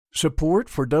Support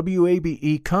for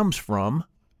WABE comes from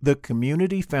the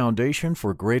Community Foundation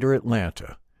for Greater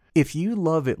Atlanta. If you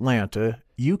love Atlanta,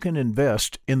 you can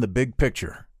invest in the big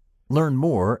picture. Learn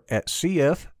more at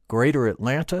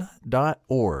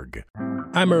cfgreateratlanta.org.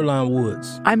 I'm Earlonne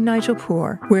Woods. I'm Nigel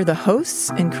Poor. We're the hosts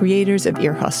and creators of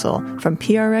Ear Hustle from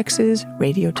PRX's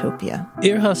Radiotopia.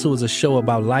 Ear Hustle is a show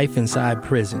about life inside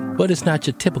prison, but it's not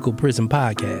your typical prison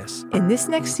podcast. In this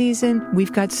next season,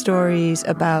 we've got stories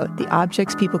about the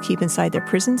objects people keep inside their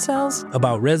prison cells,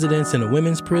 about residents in a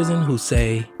women's prison who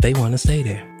say they want to stay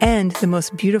there, and the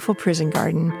most beautiful prison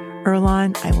garden.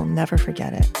 Earlonne, I will never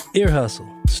forget it. Ear Hustle.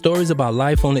 Stories about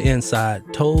life on the inside,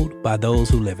 told by those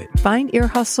who live it. Find Ear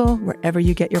Hustle wherever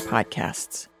you get your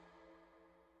podcasts.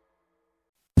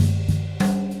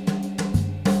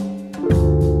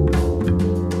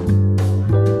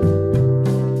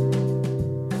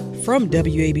 From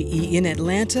WABE in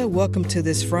Atlanta, welcome to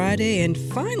this Friday and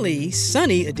finally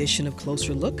sunny edition of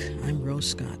Closer Look. I'm Rose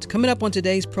Scott. Coming up on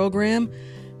today's program,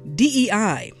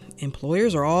 DEI.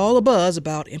 Employers are all abuzz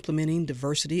about implementing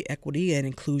diversity, equity, and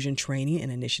inclusion training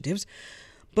and initiatives.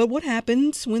 But what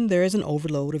happens when there is an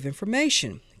overload of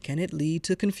information? Can it lead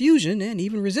to confusion and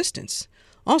even resistance?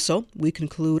 Also, we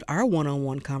conclude our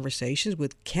one-on-one conversations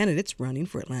with candidates running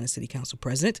for Atlanta City Council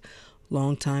President.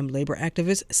 Longtime labor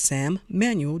activist Sam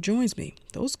Manuel joins me.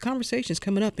 Those conversations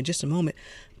coming up in just a moment.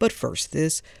 But first,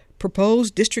 this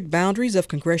proposed district boundaries of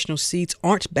congressional seats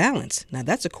aren't balanced. Now,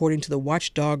 that's according to the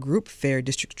watchdog group Fair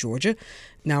Districts Georgia.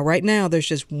 Now, right now, there's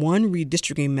just one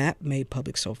redistricting map made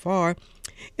public so far.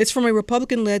 It's from a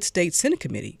Republican-led state Senate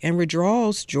committee and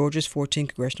withdraws Georgia's 14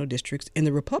 congressional districts in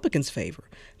the Republicans' favor.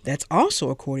 That's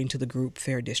also according to the group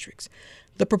Fair Districts.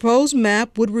 The proposed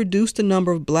map would reduce the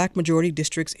number of black majority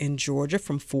districts in Georgia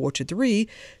from 4 to 3,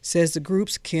 says the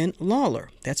group's Ken Lawler.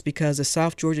 That's because the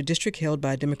South Georgia district held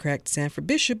by Democrat Sanford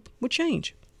Bishop would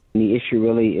change. The issue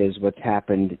really is what's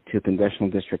happened to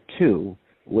Congressional District 2,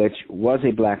 which was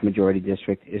a black majority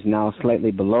district, is now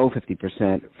slightly below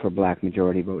 50% for black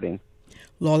majority voting.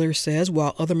 Lawler says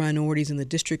while other minorities in the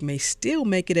district may still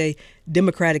make it a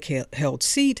Democratic-held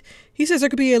seat, he says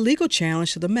there could be a legal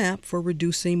challenge to the map for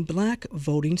reducing black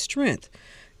voting strength.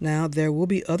 Now, there will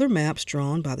be other maps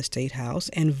drawn by the State House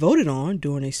and voted on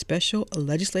during a special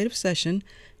legislative session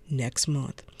next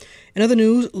month. In other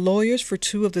news, lawyers for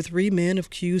 2 of the 3 men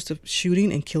accused of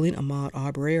shooting and killing Ahmaud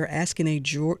Arbery are asking a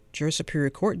Georgia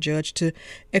Superior Court judge to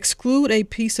exclude a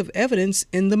piece of evidence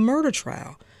in the murder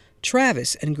trial.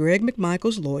 Travis and Greg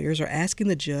McMichael's lawyers are asking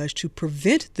the judge to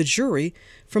prevent the jury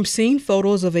from seeing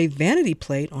photos of a vanity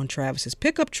plate on Travis's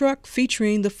pickup truck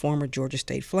featuring the former Georgia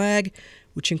state flag,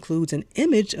 which includes an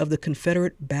image of the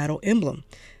Confederate battle emblem.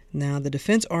 Now, the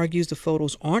defense argues the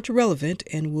photos aren't relevant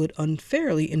and would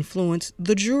unfairly influence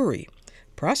the jury.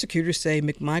 Prosecutors say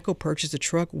McMichael purchased the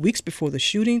truck weeks before the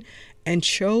shooting and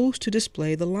chose to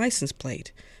display the license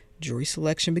plate. Jury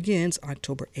selection begins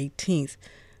October 18th.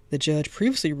 The judge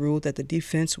previously ruled that the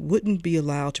defense wouldn't be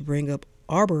allowed to bring up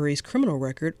Arbery's criminal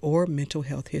record or mental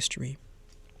health history.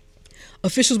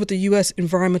 Officials with the U.S.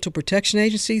 Environmental Protection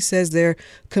Agency says they're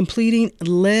completing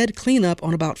lead cleanup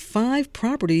on about 5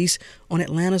 properties on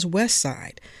Atlanta's west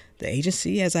side. The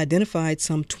agency has identified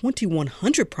some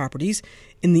 2,100 properties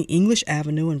in the English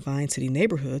Avenue and Vine City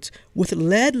neighborhoods with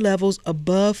lead levels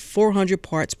above 400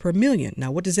 parts per million.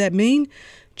 Now, what does that mean?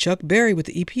 Chuck Berry with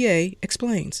the EPA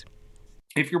explains.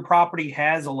 If your property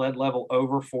has a lead level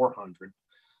over 400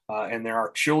 and there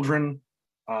are children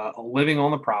living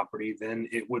on the property, then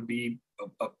it would be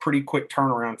a pretty quick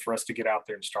turnaround for us to get out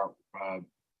there and start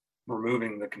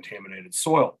removing the contaminated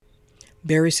soil.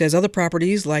 Berry says other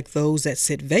properties, like those that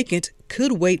sit vacant,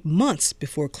 could wait months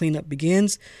before cleanup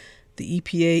begins. The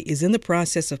EPA is in the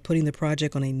process of putting the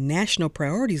project on a national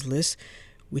priorities list,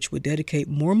 which would dedicate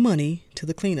more money to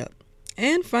the cleanup.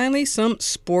 And finally, some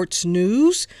sports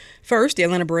news. First, the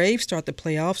Atlanta Braves start the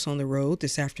playoffs on the road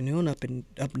this afternoon up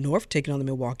north, taking on the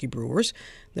Milwaukee Brewers.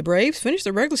 The Braves finished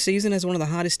the regular season as one of the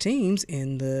hottest teams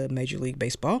in the Major League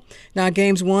Baseball. Now,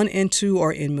 games 1 and 2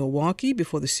 are in Milwaukee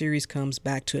before the series comes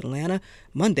back to Atlanta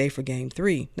Monday for Game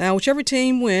 3. Now, whichever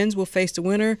team wins will face the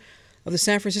winner of the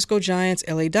San Francisco Giants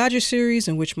LA Dodgers series,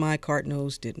 in which my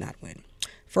Cardinals did not win.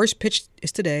 First pitch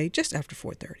is today, just after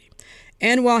 4:30.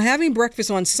 And while having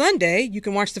breakfast on Sunday, you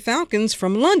can watch the Falcons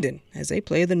from London as they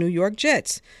play the New York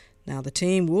Jets. Now, the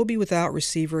team will be without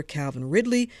receiver Calvin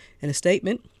Ridley. In a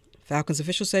statement, Falcons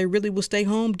officials say Ridley will stay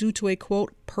home due to a,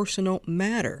 quote, personal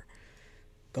matter.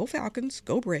 Go Falcons,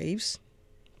 go Braves.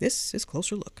 This is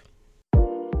Closer Look.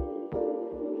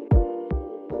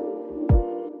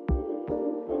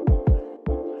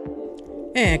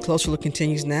 And Closer Look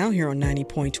continues now here on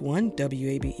 90.1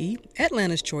 WABE,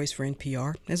 Atlanta's Choice for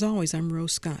NPR. As always, I'm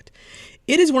Rose Scott.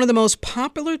 It is one of the most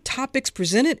popular topics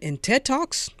presented in TED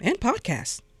Talks and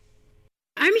podcasts.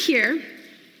 I'm here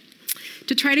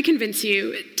to try to convince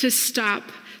you to stop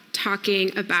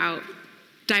talking about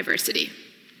diversity.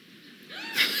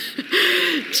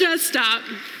 Just stop.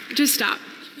 Just stop.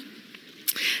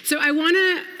 So I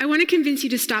want to convince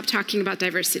you to stop talking about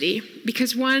diversity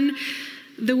because one,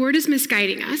 the word is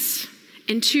misguiding us,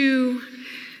 and two,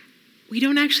 we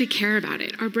don't actually care about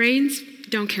it. Our brains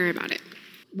don't care about it.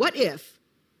 What if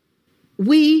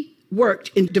we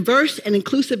worked in diverse and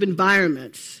inclusive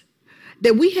environments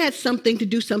that we had something to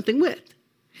do something with?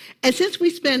 And since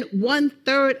we spend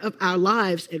 1/3 of our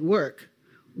lives at work,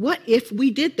 what if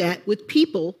we did that with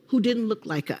people who didn't look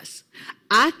like us?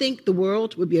 I think the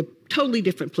world would be a totally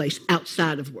different place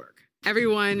outside of work.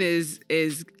 Everyone is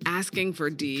asking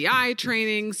for DEI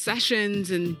training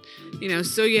sessions, and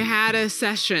so you had a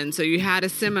session, so you had a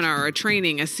seminar, a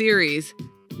training, a series.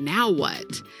 Now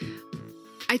what?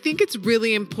 I think it's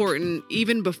really important,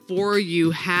 even before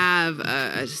you have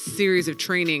a series of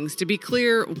trainings, to be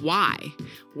clear why.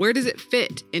 Where does it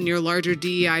fit in your larger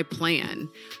DEI plan?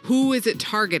 Who is it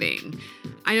targeting?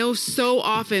 I know so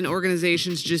often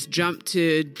organizations just jump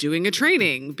to doing a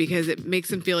training because it makes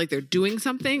them feel like they're doing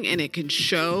something and it can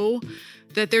show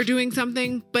that they're doing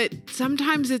something, but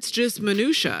sometimes it's just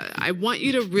minutia. I want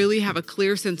you to really have a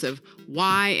clear sense of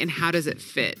why and how does it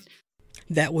fit.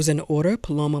 That was in order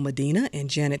Paloma Medina and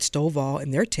Janet Stovall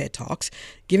in their TED Talks,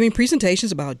 giving presentations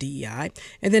about DEI.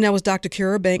 And then that was Dr.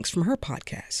 Kara Banks from her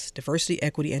podcast, Diversity,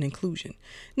 Equity, and Inclusion.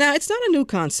 Now, it's not a new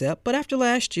concept, but after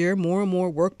last year, more and more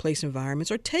workplace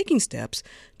environments are taking steps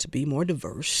to be more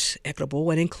diverse, equitable,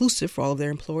 and inclusive for all of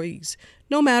their employees,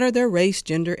 no matter their race,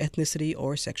 gender, ethnicity,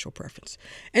 or sexual preference.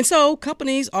 And so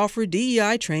companies offer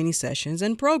DEI training sessions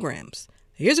and programs.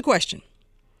 Here's a question.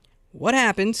 What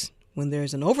happens when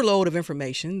there's an overload of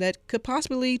information that could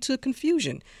possibly lead to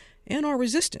confusion and or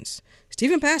resistance?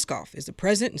 Stephen Paskoff is the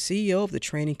president and CEO of the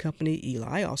training company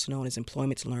Eli, also known as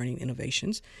Employment Learning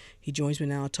Innovations. He joins me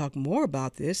now to talk more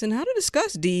about this and how to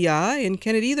discuss DEI, and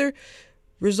can it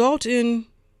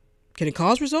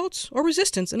cause results or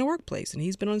resistance in the workplace? And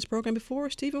he's been on this program before.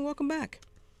 Stephen, welcome back.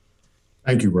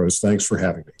 Thank you, Rose. Thanks for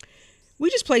having me. We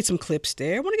just played some clips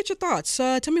there. I want to get your thoughts.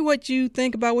 Tell me what you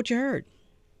think about what you heard.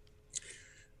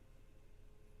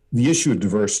 The issue of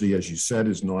diversity, as you said,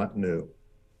 is not new.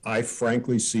 I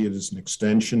frankly see it as an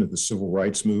extension of the civil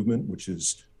rights movement, which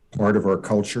is part of our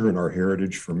culture and our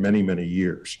heritage for many, many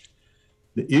years.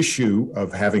 The issue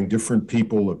of having different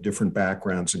people of different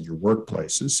backgrounds in your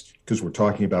workplaces, because we're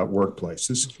talking about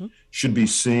workplaces, should be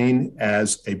seen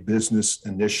as a business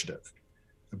initiative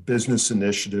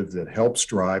that helps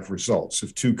drive results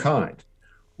of two kinds.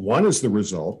 One is the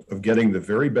result of getting the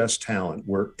very best talent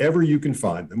wherever you can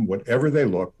find them, whatever they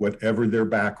look, whatever their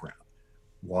background.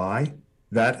 Why?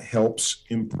 That helps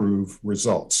improve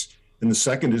results. And the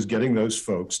second is getting those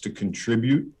folks to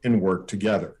contribute and work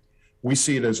together. We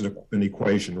see it as an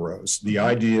equation, Rose. The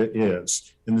idea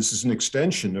is, and this is an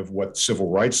extension of what civil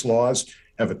rights laws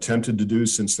have attempted to do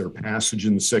since their passage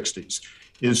in the 60s,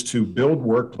 is to build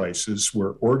workplaces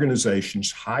where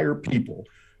organizations hire people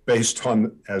based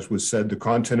on, as was said, the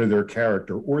content of their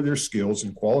character or their skills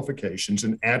and qualifications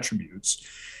and attributes,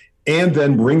 and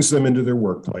then brings them into their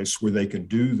workplace where they can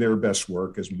do their best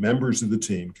work as members of the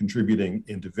team, contributing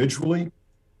individually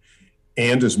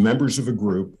and as members of a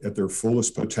group at their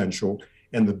fullest potential.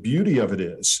 And the beauty of it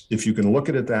is, if you can look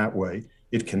at it that way,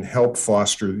 it can help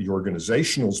foster the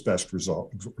organization's best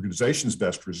results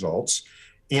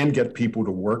and get people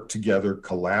to work together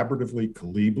collaboratively,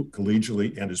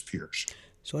 collegially, and as peers.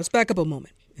 So let's back up a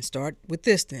moment and start with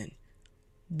this then.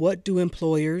 What do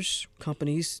employers,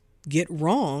 companies get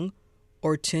wrong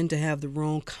or tend to have the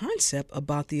wrong concept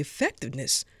about the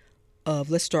effectiveness of,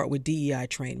 let's start with DEI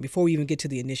training. Before we even get to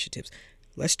the initiatives,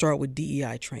 let's start with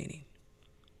DEI training.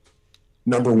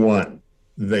 Number one,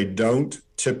 they don't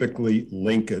typically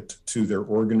link it to their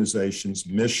organization's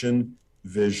mission,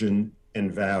 vision,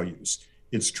 and values.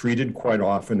 It's treated quite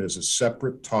often as a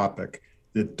separate topic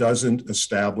that doesn't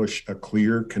establish a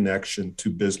clear connection to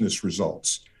business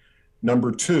results. Number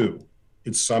two,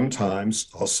 it's sometimes,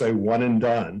 I'll say, one and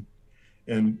done,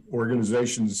 and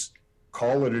organizations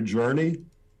call it a journey,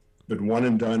 but one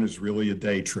and done is really a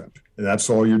day trip. And that's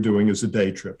all you're doing is a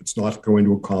day trip. It's not going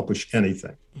to accomplish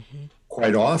anything.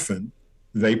 Quite often,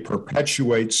 they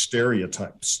perpetuate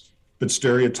stereotypes, but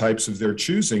stereotypes of their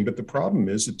choosing. But the problem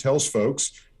is it tells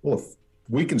folks, well, if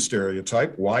we can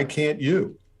stereotype, why can't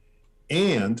you?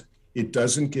 And It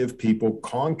doesn't give people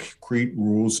concrete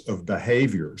rules of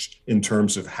behaviors in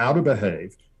terms of how to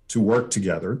behave, to work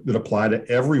together that apply to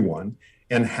everyone,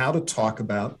 and how to talk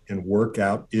about and work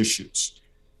out issues.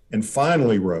 And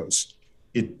finally, Rose,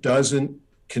 it doesn't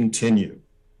continue.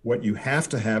 What you have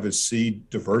to have is see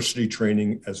diversity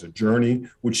training as a journey,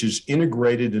 which is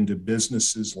integrated into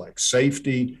businesses like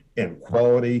safety and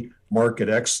quality, market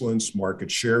excellence, market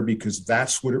share, because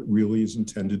that's what it really is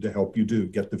intended to help you do,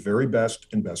 get the very best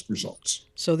and best results.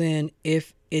 So then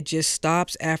if it just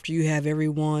stops after you have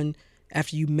everyone,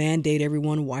 after you mandate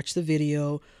everyone watch the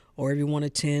video or everyone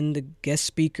attend the guest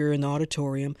speaker in the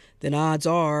auditorium, then odds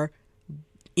are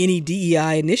any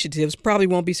DEI initiatives probably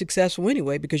won't be successful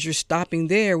anyway, because you're stopping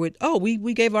there with, oh,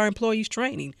 we gave our employees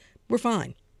training. We're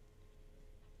fine.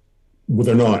 Well,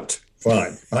 they're not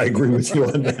fine. I agree with you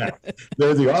on that.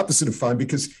 They're the opposite of fine,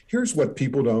 because here's what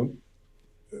people don't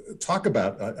talk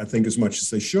about, I think, as much as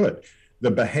they should.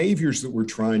 The behaviors that we're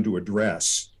trying to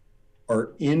address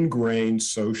are ingrained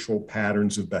social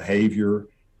patterns of behavior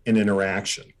and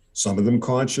interaction. Some of them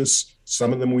conscious,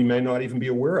 some of them we may not even be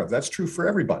aware of. That's true for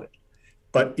everybody.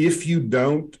 But if you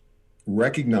don't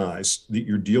recognize that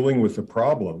you're dealing with a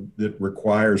problem that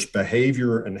requires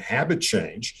behavior and habit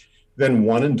change, then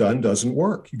one and done doesn't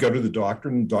work. You go to the doctor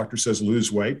and the doctor says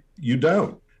lose weight. You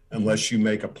don't, unless you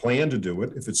make a plan to do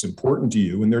it if it's important to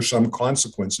you, and there's some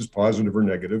consequences, positive or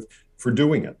negative, for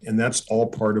doing it. And that's all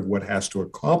part of what has to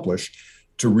accomplish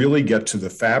to really get to the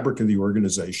fabric of the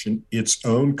organization, its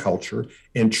own culture,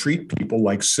 and treat people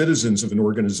like citizens of an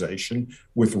organization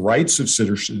with rights of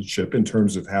citizenship in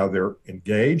terms of how they're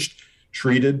engaged,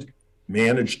 treated,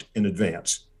 managed, and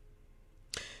advanced.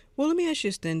 Well, let me ask you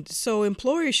this then. So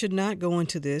employers should not go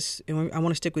into this, and I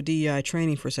want to stick with DEI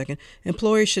training for a second.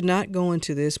 Employers should not go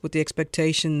into this with the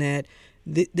expectation that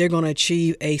they're going to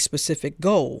achieve a specific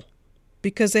goal,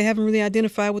 because they haven't really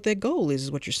identified what that goal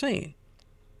is what you're saying.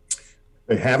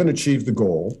 They haven't achieved the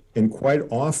goal, and quite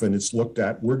often it's looked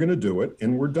at, we're going to do it,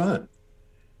 and we're done.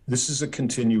 This is a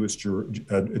continuous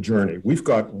journey. We've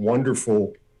got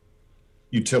wonderful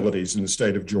utilities in the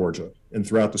state of Georgia and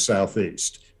throughout the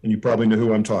Southeast, and you probably know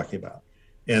who I'm talking about.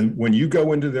 And when you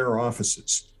go into their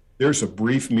offices, there's a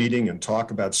brief meeting and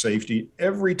talk about safety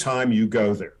every time you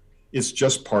go there. It's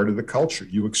just part of the culture.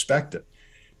 You expect it.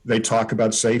 They talk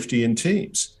about safety in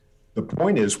teams. The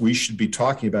point is, we should be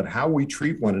talking about how we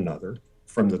treat one another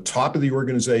from the top of the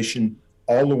organization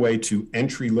all the way to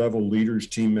entry-level leaders,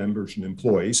 team members, and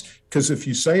employees. Because if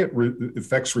you say it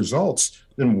affects results,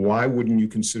 then why wouldn't you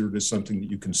consider it as something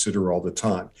that you consider all the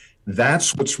time?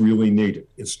 That's what's really needed.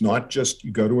 It's not just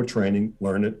you go to a training,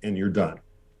 learn it, and you're done.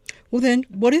 Well, then,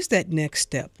 what is that next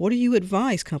step? What do you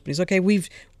advise companies? Okay,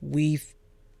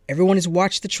 everyone has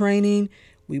watched the training.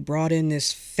 We brought in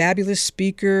this fabulous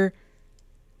speaker.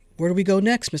 Where do we go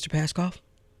next, Mr. Paskoff?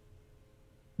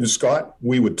 Ms. Scott,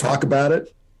 we would talk about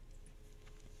it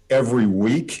every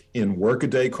week in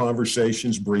workaday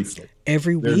conversations briefly.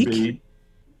 Every week?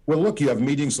 Well, look, you have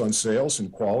meetings on sales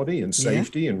and quality and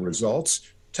safety and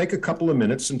results. Take a couple of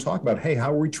minutes and talk about, hey,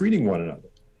 how are we treating one another?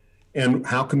 And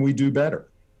how can we do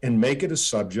better? And make it a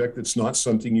subject that's not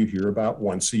something you hear about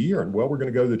once a year. And, well, we're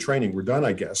going to go to the training. We're done,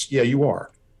 I guess. Yeah, you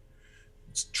are.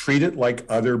 Treat it like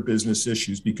other business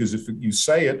issues, because if you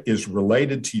say it is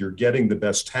related to your getting the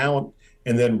best talent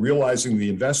and then realizing the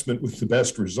investment with the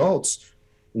best results,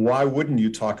 why wouldn't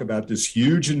you talk about this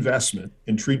huge investment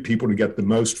and treat people to get the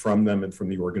most from them and from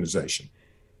the organization?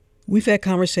 We've had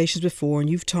conversations before, and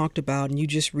you've talked about, and you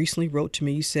just recently wrote to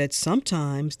me, you said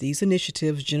sometimes these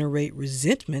initiatives generate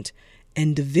resentment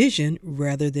and division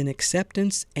rather than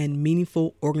acceptance and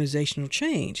meaningful organizational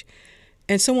change.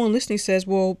 And someone listening says,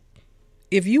 well,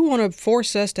 if you want to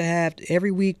force us to have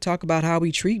every week talk about how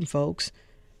we treating folks,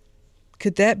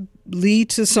 could that lead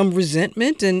to some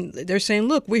resentment? And they're saying,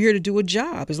 look, we're here to do a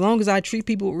job. As long as I treat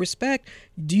people with respect,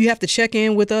 do you have to check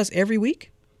in with us every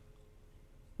week?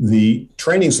 The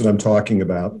trainings that I'm talking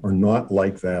about are not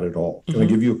like that at all. Can I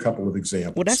give you a couple of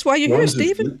examples? Well, that's why you're here,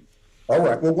 Stephen. All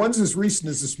right. Well, one's as recent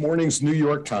as this morning's New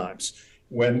York Times,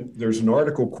 when there's an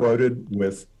article quoted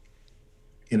with,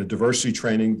 in a diversity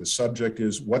training, the subject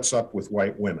is, what's up with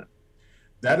white women?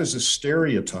 That is a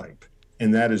stereotype,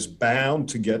 and that is bound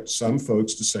to get some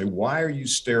folks to say, why are you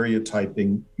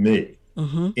stereotyping me?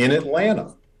 In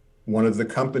Atlanta, one of the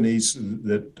companies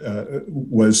that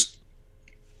was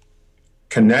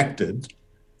connected,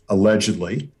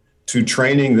 allegedly, to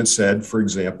training that said, for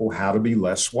example, how to be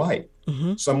less white.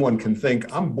 Someone can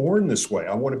think, I'm born this way.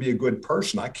 I want to be a good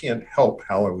person. I can't help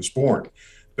how I was born.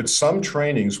 But some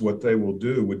trainings, what they will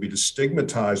do would be to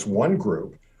stigmatize one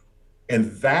group, and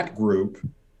that group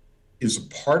is a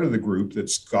part of the group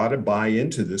that's got to buy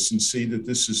into this and see that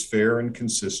this is fair and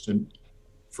consistent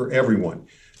for everyone.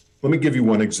 Let me give you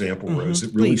one example, Rose.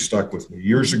 It really stuck with me.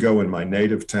 Years ago in my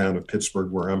native town of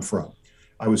Pittsburgh, where I'm from,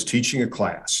 I was teaching a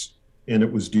class, and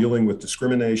it was dealing with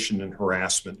discrimination and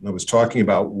harassment. And I was talking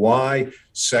about why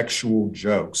sexual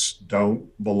jokes don't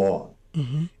belong.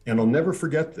 And I'll never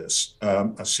forget this.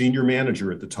 A senior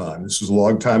manager at the time, this was a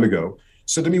long time ago,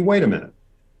 said to me, wait a minute.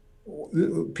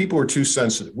 People are too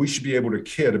sensitive. We should be able to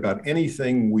kid about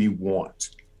anything we want.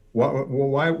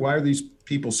 Why are these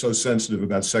people so sensitive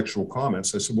about sexual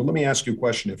comments? I said, well, let me ask you a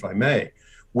question, if I may.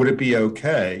 Would it be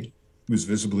okay? He was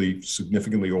visibly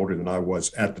significantly older than I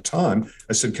was at the time.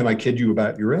 I said, can I kid you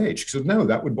about your age? He said, no,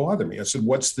 that would bother me. I said,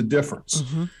 what's the difference?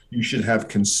 You should have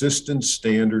consistent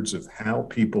standards of how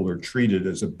people are treated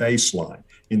as a baseline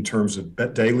in terms of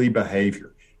daily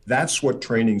behavior. That's what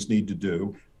trainings need to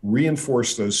do.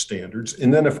 Reinforce those standards.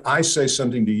 And then if I say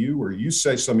something to you or you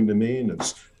say something to me and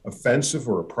it's offensive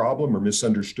or a problem or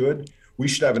misunderstood, we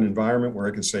should have an environment where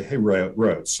I can say, hey,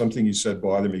 Rose, something you said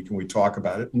bothered me. Can we talk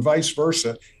about it? And vice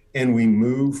versa. And we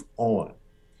move on.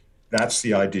 That's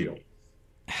the ideal.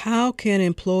 How can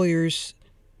employers,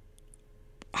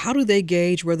 how do they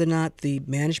gauge whether or not the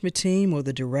management team or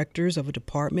the directors of a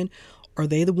department, are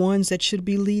they the ones that should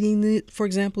be leading, for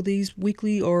example, these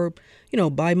weekly or,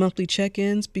 bi-monthly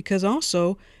check-ins? Because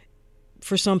also,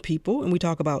 for some people, and we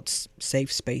talk about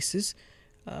safe spaces,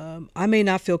 I may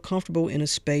not feel comfortable in a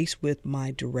space with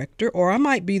my director, or I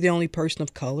might be the only person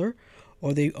of color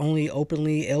or the only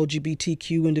openly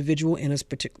LGBTQ individual in a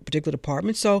particular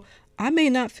department. So I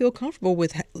may not feel comfortable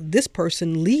with this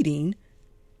person leading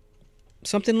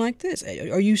something like this.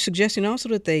 Are you suggesting also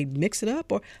that they mix it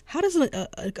up? Or how does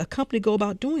a company go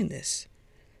about doing this?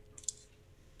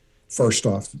 First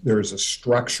off, there is a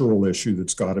structural issue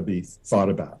that's got to be thought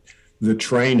about. The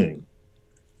training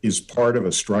is part of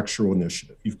a structural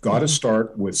initiative. You've got to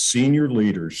start with senior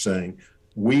leaders saying,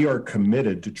 we are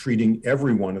committed to treating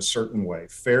everyone a certain way,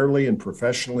 fairly and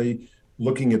professionally,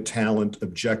 looking at talent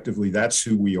objectively. That's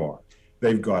who we are.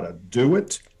 They've got to do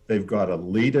it. They've got to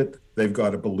lead it. They've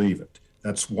got to believe it.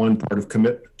 That's one part of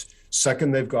commitment.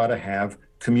 Second, they've got to have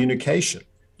communication,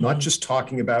 not just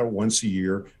talking about it once a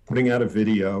year, putting out a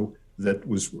video that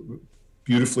was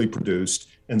beautifully produced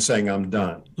and saying, I'm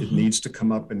done. It needs to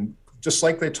come up, and just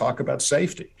like they talk about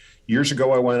safety. Years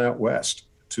ago, I went out west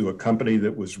to a company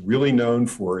that was really known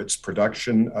for its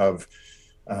production of,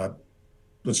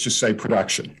 let's just say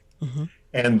production.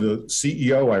 And the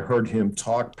CEO, I heard him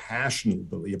talk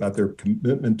passionately about their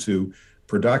commitment to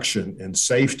production and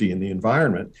safety and the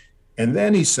environment. And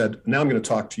then he said, now I'm going to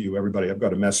talk to you, everybody. I've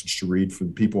got a message to read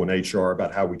from people in HR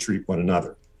about how we treat one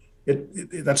another.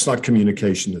 That's not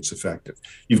communication that's effective.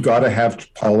 You've got to have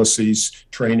policies,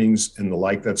 trainings, and the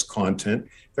like. That's content.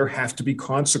 There have to be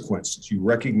consequences. You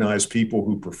recognize people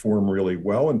who perform really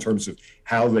well in terms of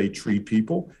how they treat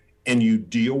people, and you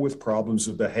deal with problems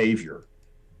of behavior,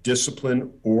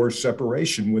 discipline, or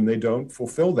separation when they don't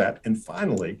fulfill that. And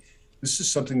finally, this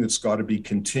is something that's got to be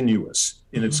continuous,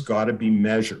 and it's got to be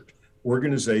measured.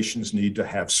 Organizations need to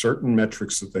have certain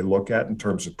metrics that they look at in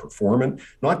terms of performance,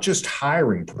 not just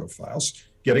hiring profiles.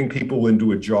 Getting people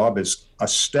into a job is a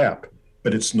step,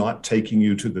 but it's not taking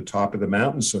you to the top of the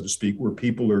mountain, so to speak, where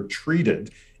people are treated,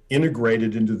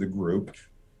 integrated into the group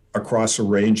across a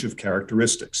range of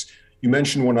characteristics. You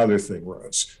mentioned one other thing,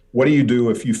 Rose. What do you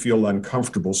do if you feel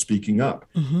uncomfortable speaking up?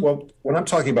 Well, when I'm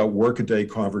talking about workaday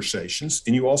conversations,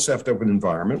 and you also have to have an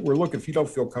environment where, look, if you don't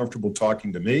feel comfortable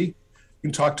talking to me, you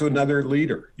can talk to another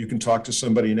leader. You can talk to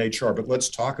somebody in HR, but let's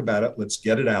talk about it. Let's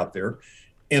get it out there.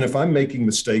 And if I'm making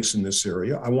mistakes in this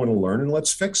area, I want to learn, and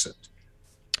let's fix it.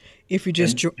 If you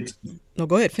just no,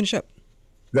 go ahead, finish up.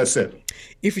 That's it.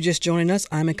 If you're just joining us,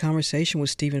 I'm in conversation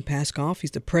with Stephen Paskoff.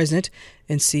 He's the president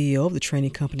and CEO of the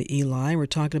training company Eli. We're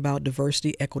talking about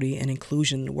diversity, equity, and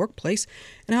inclusion in the workplace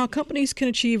and how companies can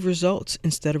achieve results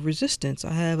instead of resistance.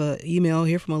 I have an email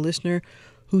here from a listener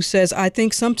who says, I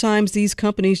think sometimes these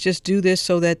companies just do this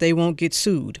so that they won't get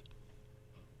sued.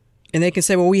 And they can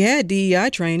say, well, we had DEI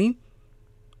training.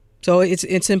 So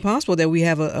it's impossible that we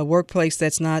have a workplace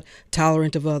that's not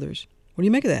tolerant of others. What do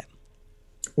you make of that?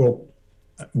 Well,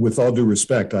 with all due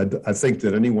respect, I think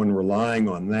that anyone relying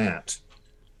on that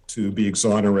to be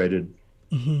exonerated,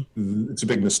 it's a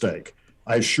big mistake.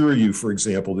 I assure you, for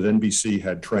example, that NBC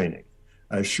had training.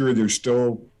 I assure they're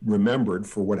still remembered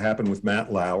for what happened with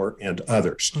Matt Lauer and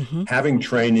others. Having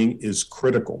training is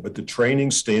critical, but the training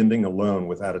standing alone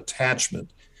without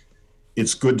attachment,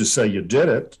 it's good to say you did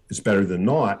it. It's better than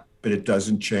not, but it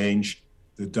doesn't change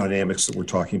the dynamics that we're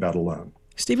talking about alone.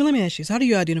 Stephen, let me ask you, how do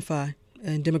you identify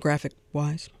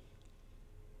demographic-wise?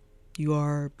 You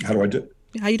are. How do I do?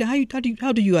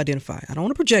 How do you identify? I don't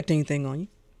want to project anything on you.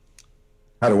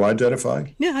 How do I identify?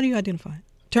 Yeah, how do you identify?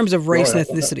 In terms of race and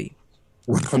ethnicity.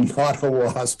 Well, I'm not a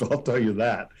WASP, I'll tell you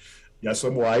that. Yes,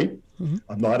 I'm white. Mm-hmm.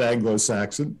 I'm not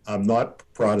Anglo-Saxon. I'm not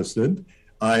Protestant.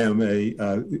 I am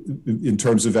in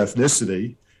terms of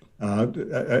ethnicity,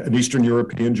 an Eastern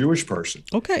European Jewish person.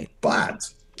 Okay.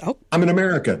 But I'm an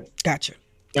American. Gotcha.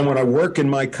 And when I work in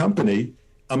my company,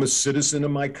 I'm a citizen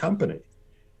of my company.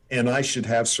 And I should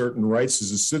have certain rights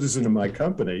as a citizen of my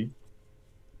company.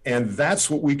 And that's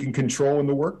what we can control in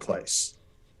the workplace.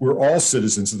 We're all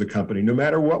citizens of the company, no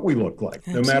matter what we look like,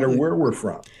 Absolutely. No matter where we're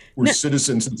from. We're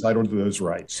citizens entitled to those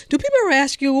rights. Do people ever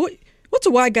ask you, what's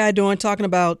a white guy doing talking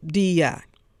about DEI?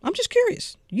 I'm just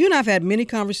curious. You and I have had many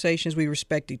conversations. We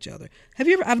respect each other. Have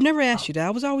you ever? I've never asked you that.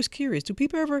 I was always curious. Do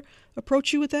people ever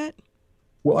approach you with that?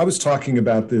 Well, I was talking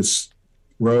about this,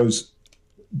 Rose,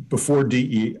 before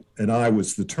DE&I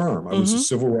was the term. I was a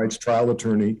civil rights trial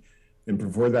attorney, and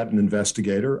before that, an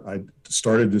investigator. I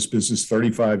started this business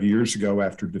 35 years ago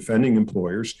after defending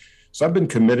employers. So I've been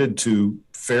committed to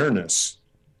fairness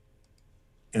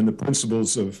and the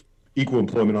principles of equal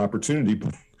employment opportunity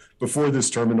before this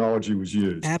terminology was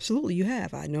used. Absolutely, you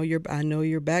have. I know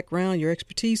your background, your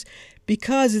expertise,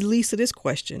 because it leads to this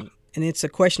question, and it's a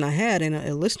question I had, and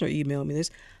a listener emailed me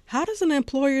this. How does an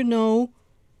employer know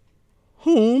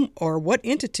whom or what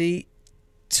entity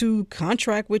to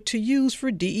contract with to use for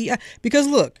DEI? Because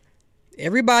look,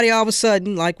 everybody all of a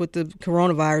sudden, like with the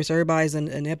coronavirus, everybody's an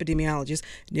epidemiologist,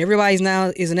 and everybody's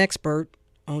now is an expert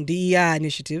on DEI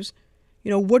initiatives.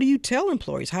 What do you tell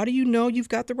employees? How do you know you've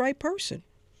got the right person?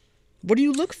 What do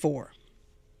you look for?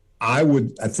 I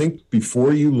think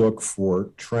before you look for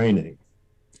training,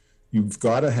 you've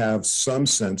got to have some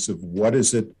sense of what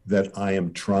is it that I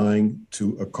am trying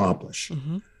to accomplish.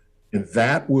 Mm-hmm. And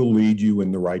that will lead you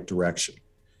in the right direction.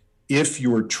 If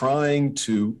you're trying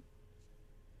to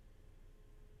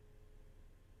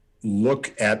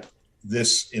look at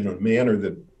this in a manner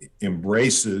that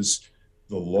embraces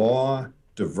the law,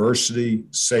 diversity,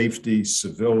 safety,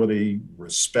 civility,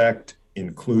 respect,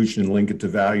 inclusion, and link it to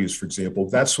values, for example,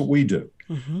 that's what we do.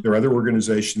 Mm-hmm. There are other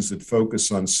organizations that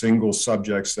focus on single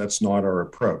subjects. That's not our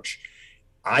approach.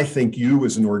 I think you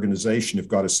as an organization have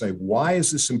got to say, why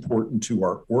is this important to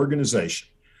our organization?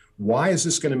 Why is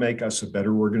this going to make us a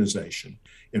better organization?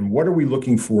 And what are we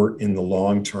looking for in the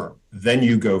long term? Then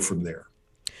you go from there.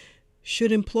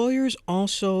 Should employers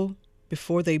also,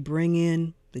 before they bring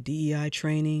in the DEI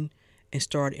training and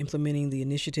start implementing the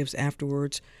initiatives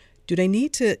afterwards, do they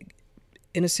need to,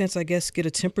 in a sense, I guess, get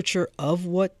a temperature of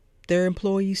what their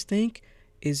employees think?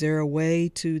 Is there a way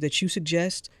that you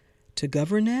suggest to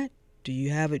govern that? Do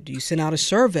you have it? Do you send out a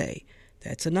survey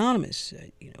that's anonymous?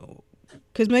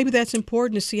 Because maybe that's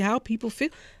important to see how people feel.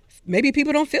 Maybe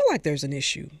people don't feel like there's an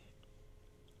issue.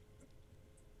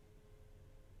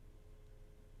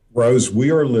 Rose, we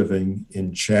are living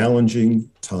in challenging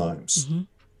times. Mm-hmm.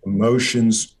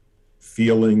 Emotions,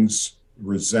 feelings,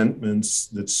 resentments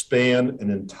that span an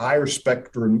entire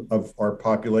spectrum of our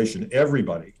population,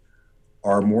 everybody,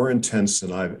 are more intense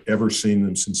than I've ever seen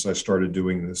them since I started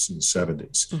doing this in the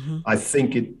 70s. Mm-hmm. I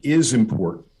think it is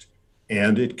important,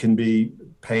 and it can be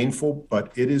painful,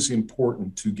 but it is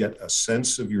important to get a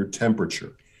sense of your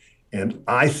temperature. And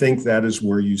I think that is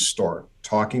where you start,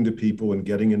 talking to people and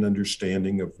getting an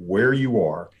understanding of where you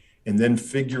are, and then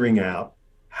figuring out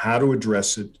how to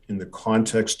address it in the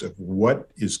context of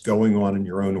what is going on in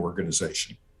your own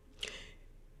organization.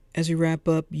 As we wrap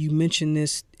up, you mentioned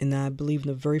this, and I believe in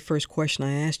the very first question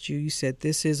I asked you, you said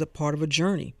this is a part of a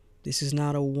journey. This is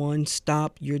not a one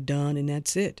stop, you're done, and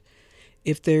that's it.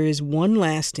 If there is one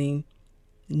lasting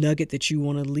nugget that you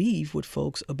want to leave with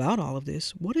folks about all of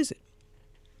this, what is it?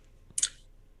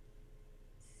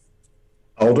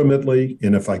 Ultimately,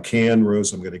 and if I can,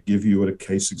 Rose, I'm going to give you a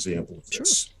case example of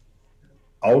this. Sure.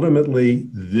 Ultimately,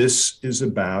 this is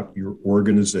about your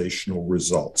organizational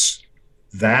results.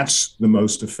 That's the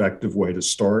most effective way to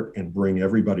start and bring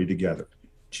everybody together.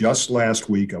 Just last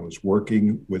week, I was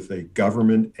working with a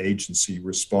government agency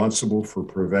responsible for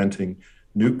preventing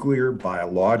nuclear,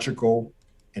 biological,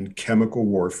 and chemical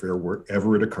warfare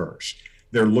wherever it occurs.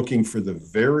 They're looking for the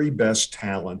very best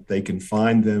talent. They can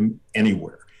find them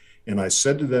anywhere. And I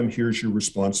said to them, here's your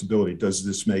responsibility. Does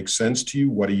this make sense to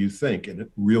you? What do you think? And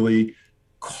it really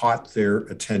caught their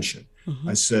attention. Mm-hmm.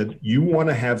 I said, you want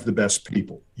to have the best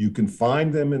people. You can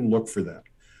find them and look for them.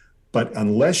 But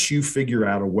unless you figure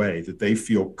out a way that they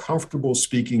feel comfortable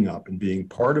speaking up and being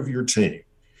part of your team,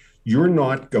 you're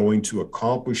not going to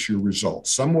accomplish your results.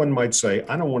 Someone might say,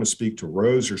 I don't want to speak to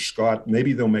Rose or Scott.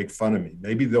 Maybe they'll make fun of me.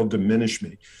 Maybe they'll diminish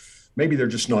me. maybe they're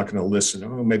just not going to listen.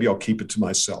 Oh, maybe I'll keep it to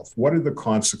myself. What are the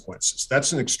consequences?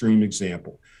 That's an extreme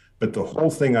example. But the whole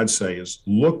thing I'd say is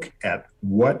look at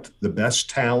what the best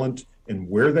talent and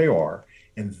where they are,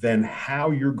 and then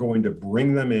how you're going to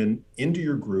bring them into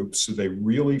your group so they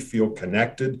really feel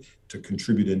connected to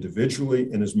contribute individually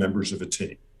and as members of a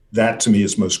team. That to me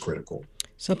is most critical.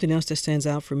 Something else that stands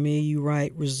out for me, you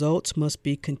write, results must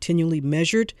be continually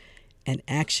measured and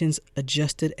actions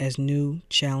adjusted as new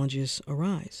challenges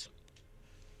arise.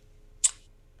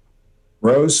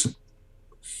 Rose,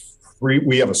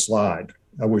 we have a slide.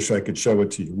 I wish I could show it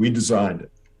to you. We designed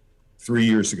it 3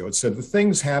 years ago. It said the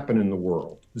things happen in the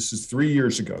world. This is 3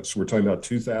 years ago, so we're talking about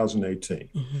 2018.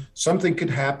 Mm-hmm. Something could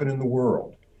happen in the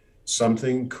world.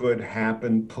 Something could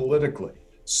happen politically.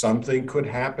 Something could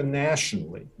happen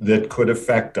nationally that could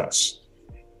affect us.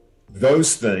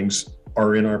 Those things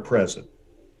are in our present.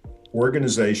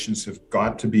 Organizations have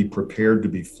got to be prepared to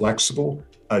be flexible,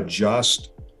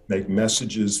 adjust, make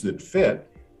messages that fit,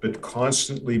 but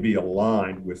constantly be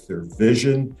aligned with their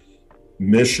vision,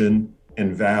 mission,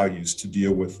 and values to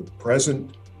deal with the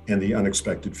present and the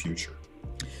unexpected future.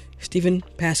 Stephen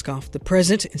Paskoff, the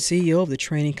president and CEO of the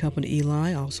training company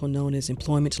Eli, also known as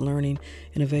Employment Learning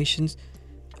Innovations.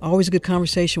 Always a good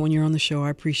conversation when you're on the show. I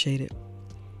appreciate it.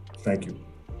 Thank you.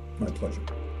 My pleasure.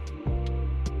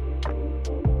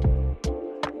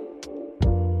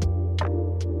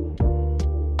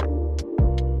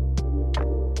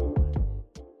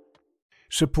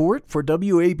 Support for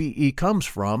WABE comes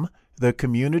from the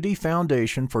Community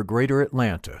Foundation for Greater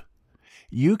Atlanta.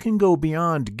 You can go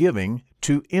beyond giving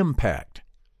to impact.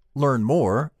 Learn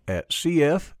more at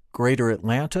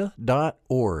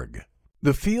cfgreateratlanta.org.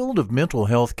 The field of mental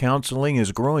health counseling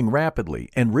is growing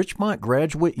rapidly, and Richmont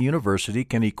Graduate University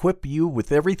can equip you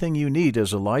with everything you need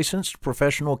as a licensed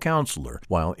professional counselor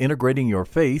while integrating your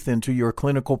faith into your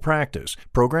clinical practice.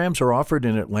 Programs are offered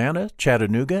in Atlanta,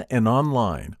 Chattanooga, and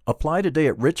online. Apply today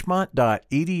at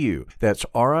richmont.edu. That's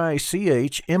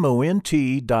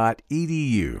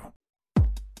RICHMONT.edu.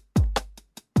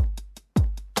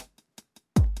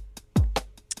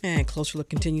 And Closer Look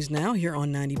continues now here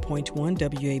on 90.1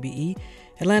 WABE,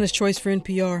 Atlanta's Choice for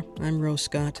NPR. I'm Rose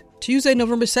Scott. Tuesday,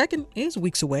 November 2nd is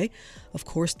weeks away. Of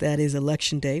course, that is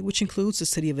Election Day, which includes the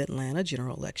City of Atlanta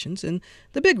general elections and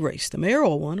the big race, the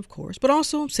mayoral one, of course, but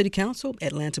also City Council,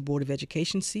 Atlanta Board of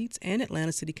Education seats, and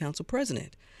Atlanta City Council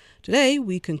President. Today,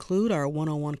 we conclude our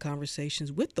one-on-one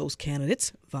conversations with those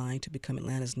candidates vying to become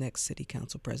Atlanta's next City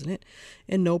Council President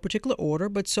in no particular order,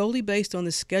 but solely based on the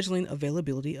scheduling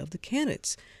availability of the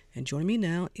candidates. And joining me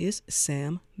now is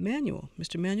Sam Manuel.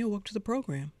 Mr. Manuel, welcome to the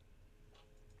program.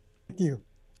 Thank you.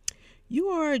 You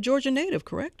are a Georgia native,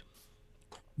 correct?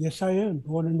 Yes, I am.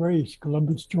 Born and raised,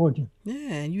 Columbus, Georgia.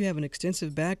 Yeah, and you have an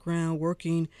extensive background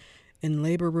working in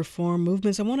labor reform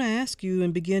movements. I want to ask you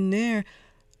and begin there.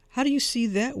 How do you see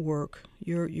that work,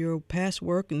 your past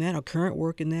work in that or current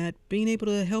work in that, being able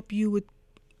to help you with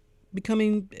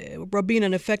being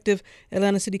an effective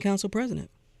Atlanta City Council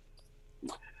president?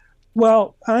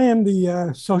 Well, I am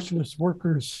the Socialist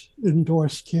Workers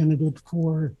endorsed candidate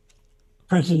for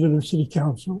president of City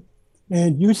Council,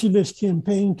 and using this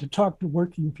campaign to talk to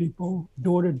working people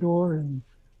door to door and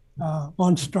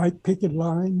on strike picket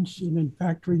lines and in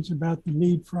factories about the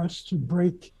need for us to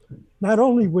break not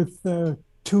only with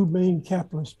two main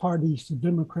capitalist parties, the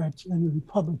Democrats and the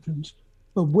Republicans,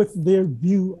 but with their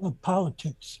view of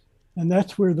politics. And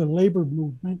that's where the labor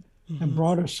movement and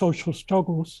broader social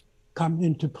struggles come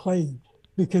into play,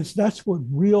 because that's what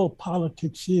real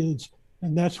politics is,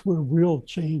 and that's where real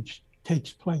change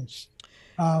takes place.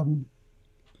 Well,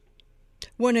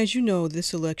 and as you know,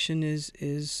 this election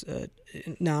is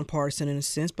nonpartisan in a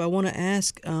sense, but I want to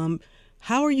ask,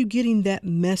 how are you getting that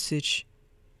message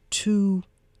to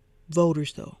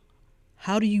voters, though?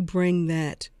 How do you bring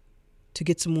that to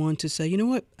get someone to say, you know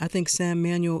what, I think Sam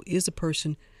Manuel is the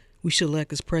person we should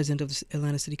elect as president of the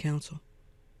Atlanta City Council?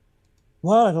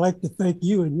 Well, I'd like to thank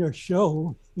you and your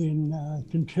show in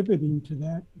contributing to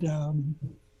that,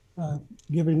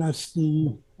 giving us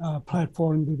the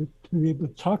platform to be able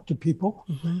to talk to people.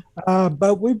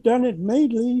 But we've done it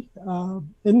mainly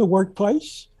in the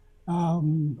workplace.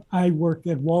 I work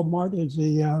at Walmart as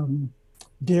a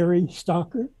dairy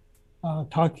stocker,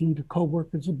 talking to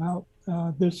coworkers about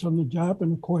this on the job.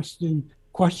 And of course, the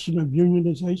question of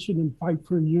unionization and fight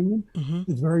for a union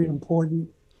is very important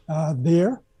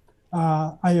there.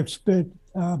 I have spent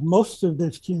most of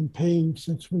this campaign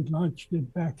since we launched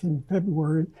it back in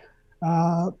February,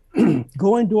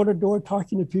 going door to door,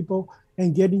 talking to people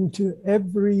and getting to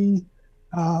every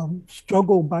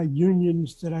struggle by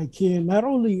unions that I can, not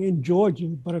only in Georgia,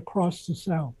 but across the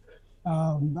South.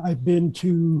 I've been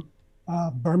to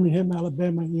Birmingham,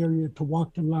 Alabama area to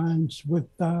walk the lines with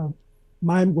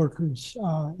mine workers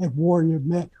at Warrior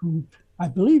Met, who I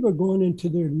believe are going into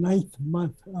their 9th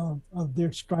month of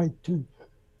their strike to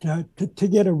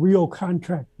get a real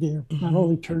contract there, not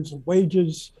only in terms of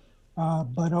wages,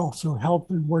 but also health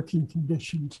and working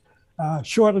conditions.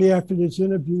 Shortly after this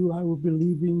interview, I will be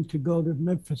leaving to go to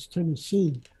Memphis,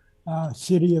 Tennessee,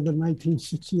 city of the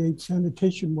 1968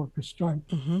 sanitation worker strike,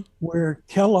 where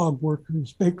Kellogg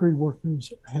workers, bakery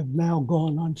workers, have now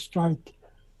gone on strike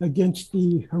against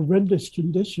the horrendous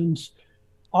conditions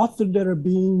often that are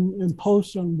being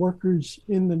imposed on workers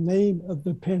in the name of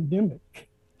the pandemic.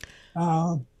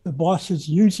 The boss is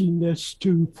using this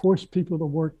to force people to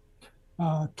work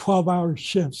 12-hour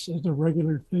shifts as a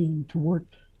regular thing, to work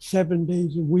 7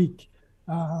 days a week,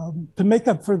 to make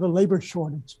up for the labor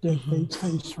shortage that they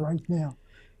face right now.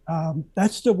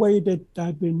 That's the way that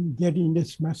I've been getting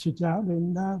this message out,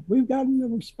 and we've gotten a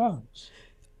response.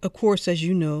 Of course, as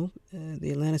you know,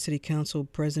 the Atlanta City Council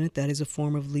president, that is a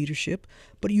form of leadership.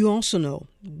 But you also know,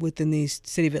 within the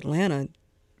city of Atlanta,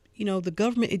 you know, the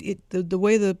government, the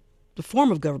way the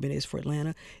form of government is for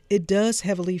Atlanta, it does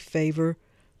heavily favor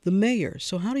the mayor.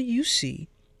 So how do you see,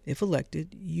 if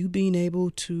elected, you being able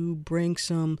to bring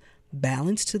some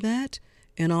balance to that?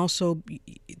 And also,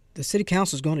 the city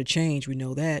council is going to change, we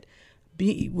know that.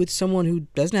 Be with someone who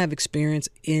doesn't have experience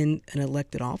in an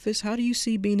elected office, how do you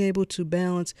see being able to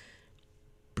balance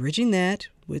bridging that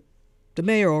with the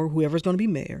mayor or whoever's going to be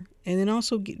mayor, and then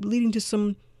also leading to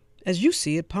some, as you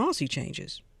see it, policy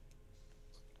changes?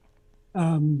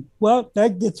 Well,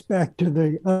 that gets back to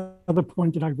the other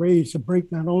point that I raised, a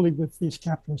break not only with these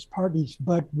capitalist parties,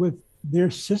 but with their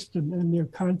system and their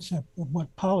concept of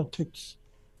what politics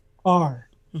are.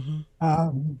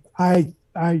 I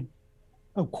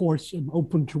of course, am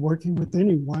open to working with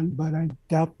anyone, but I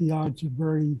doubt the odds are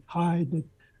very high that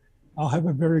I'll have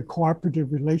a very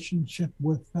cooperative relationship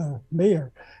with the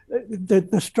mayor.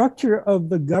 The structure of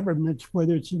the government,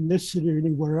 whether it's in this city or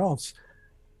anywhere else,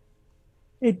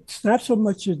 it's not so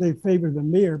much that they favor the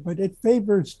mayor, but it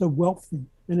favors the wealthy,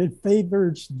 and it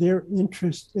favors their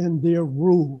interest in their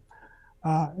rule.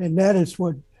 And that is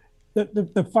what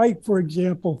the fight, for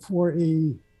example, for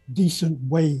a decent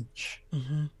wage.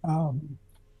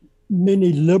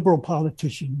 Many liberal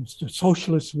politicians, the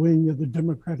socialist wing of the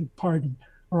Democratic Party,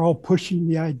 are all pushing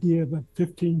the idea of a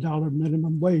 $15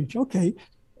 minimum wage. Okay,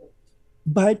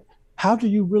 but how do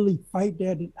you really fight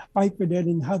for that,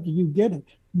 and how do you get it?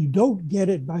 You don't get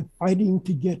it by fighting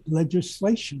to get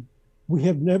legislation. We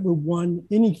have never won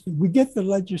anything. We get the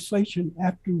legislation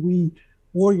after we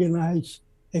organize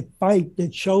a fight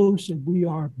that shows that we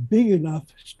are big enough,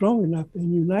 strong enough,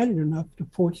 and united enough to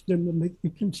force them to make the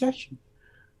concession.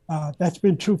 That's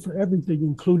been true for everything,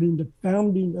 including the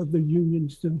founding of the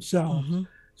unions themselves.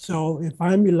 So if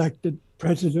I'm elected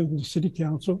president of the city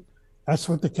council, that's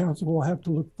what the council will have to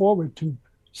look forward to,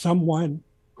 someone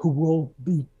who will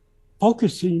be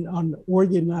focusing on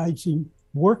organizing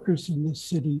workers in this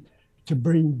city to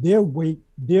bring their weight,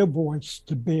 their voice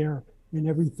to bear in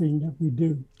everything that we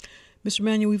do. Mr.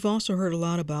 Manuel, we've also heard a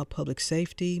lot about public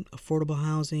safety, affordable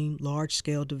housing,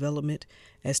 large-scale development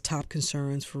as top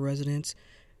concerns for residents.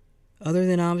 Other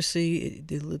than obviously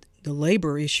the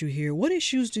labor issue here, what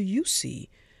issues do you see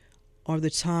are the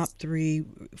top three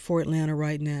for Atlanta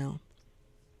right now?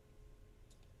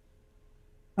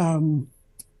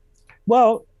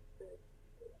 Well,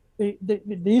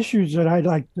 the issues that I'd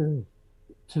like to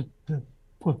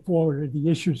put forward are the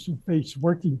issues that face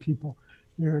working people.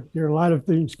 There are a lot of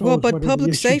things. Well, but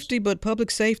public safety,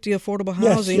 affordable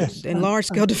housing, and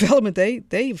large-scale development, they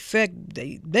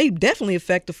definitely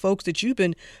affect the folks that you've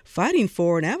been fighting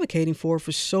for and advocating for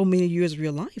so many years of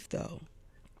your life, though.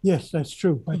 Yes, that's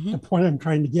true. But the point I'm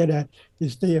trying to get at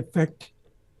is they affect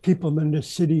people in the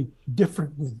city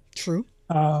differently. True.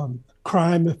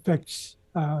 Crime affects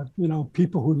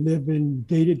people who live in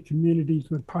gated communities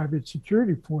with private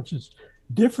security forces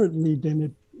differently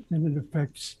than it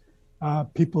affects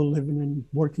people living in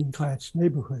working class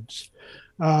neighborhoods.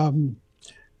 On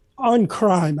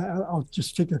crime, I'll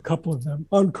just take a couple of them.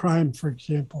 On crime, for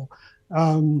example,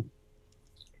 I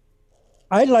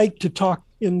like to talk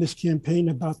in this campaign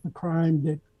about the crime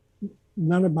that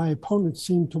none of my opponents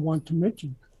seem to want to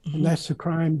mention, and that's the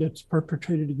crime that's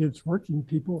perpetrated against working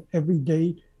people every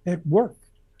day at work.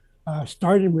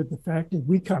 Starting with the fact that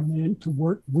we come in to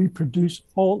work, we produce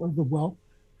all of the wealth,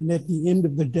 and at the end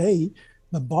of the day,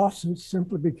 the bosses,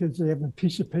 simply because they have a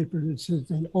piece of paper that says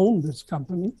they own this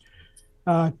company,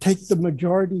 takes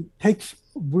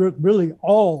really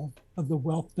all of the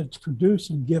wealth that's produced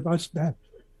and give us back,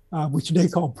 which they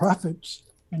call profits,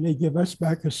 and they give us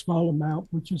back a small amount,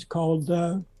 which is called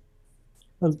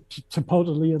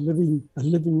supposedly a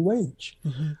living wage.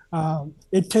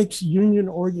 It takes union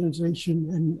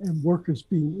organization and workers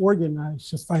being organized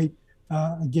to fight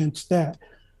against that.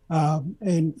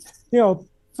 And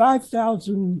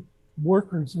 5,000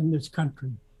 workers in this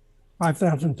country,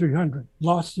 5,300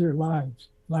 lost their lives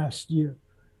last year,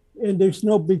 and there's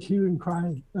no big hue and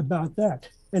cry about that.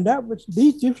 And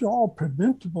these are all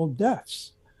preventable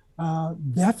deaths,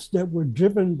 deaths that were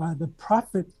driven by the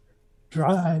profit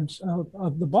drives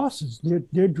of the bosses.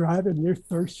 They're driving their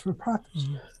thirst for profits.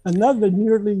 Another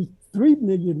nearly 3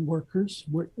 million workers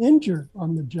were injured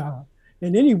on the job.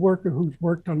 And any worker who's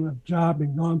worked on a job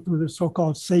and gone through the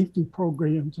so-called safety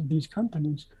programs of these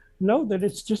companies know that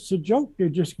it's just a joke. They're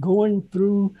just going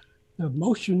through the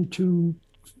motion to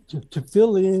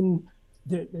fill in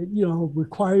the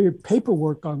required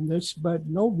paperwork on this, but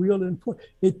no real input.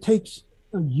 It takes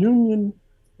an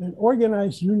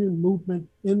organized union movement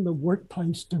in the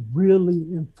workplace to really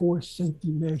enforce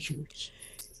safety measures.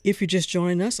 If you're just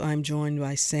joining us, I'm joined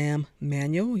by Sam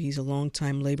Manuel. He's a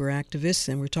longtime labor activist,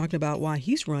 and we're talking about why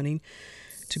he's running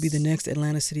to be the next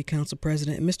Atlanta City Council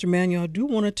president. And Mr. Manuel, I do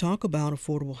want to talk about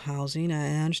affordable housing.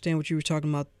 I understand what you were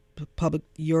talking about,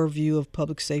 your view of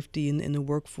public safety in the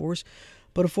workforce,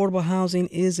 but affordable housing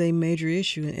is a major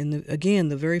issue. And again,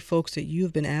 the very folks that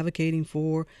you've been advocating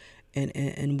for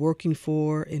and working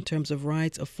for in terms of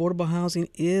rights, affordable housing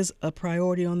is a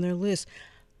priority on their list.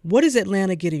 What is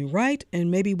Atlanta getting right, and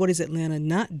maybe what is Atlanta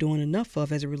not doing enough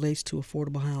of as it relates to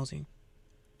affordable housing?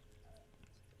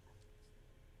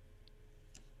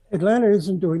 Atlanta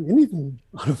isn't doing anything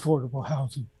on affordable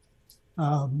housing,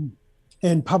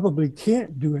 and probably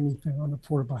can't do anything on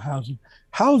affordable housing.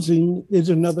 Housing is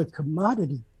another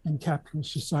commodity in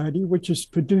capitalist society, which is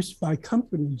produced by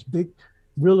companies, big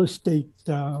real estate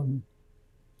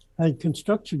and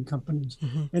construction companies.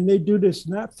 And they do this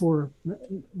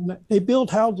they build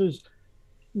houses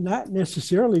not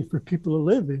necessarily for people to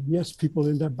live in. Yes, people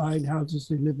end up buying houses,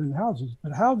 they live in houses,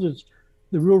 but houses,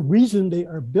 the real reason they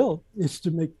are built is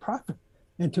to make profit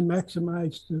and to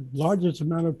maximize the largest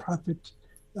amount of profit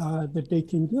that they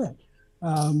can get.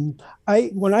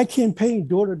 When I campaigned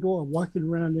door to door, walking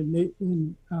around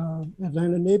in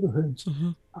Atlanta neighborhoods,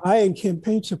 I and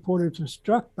campaign supporters are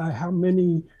struck by how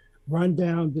many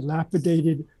rundown,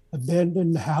 dilapidated,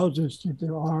 abandoned houses that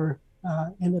there are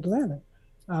in Atlanta.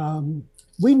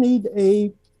 We need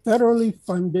a federally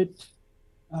funded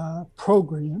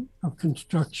program of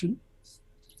construction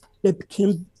that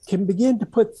can begin to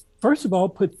put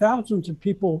thousands of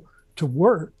people to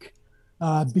work,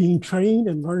 being trained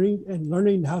and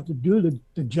learning how to do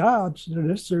the jobs that are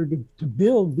necessary to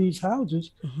build these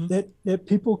houses that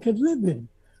people can live in.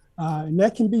 And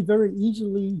that can be very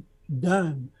easily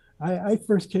done. I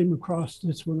first came across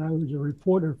this when I was a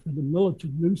reporter for the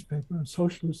militant newspaper, a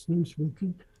socialist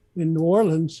newspaper in New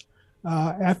Orleans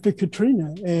after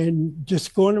Katrina, and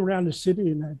just going around the city,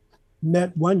 and I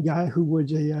met one guy who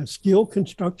was a skilled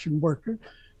construction worker.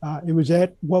 It was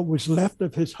at what was left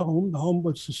of his home. The home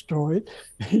was destroyed.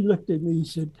 He looked at me, he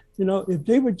said, if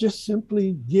they would just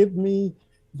simply give me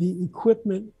the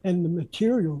equipment and the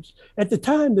materials. At the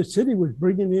time, the city was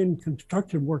bringing in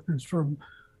construction workers from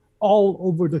all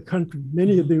over the country,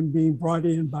 many of them being brought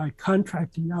in by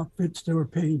contracting outfits that were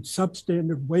paying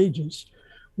substandard wages,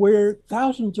 where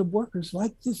thousands of workers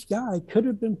like this guy could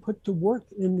have been put to work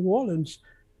in New Orleans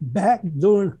back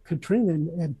during Katrina,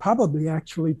 and probably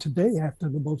actually today after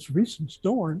the most recent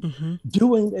storm,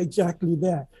 doing exactly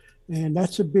that. And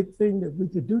that's a big thing that we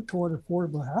could do toward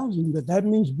affordable housing, but that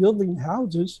means building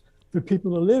houses for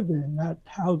people to live in, not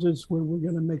houses where we're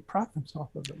going to make profits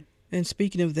off of them. And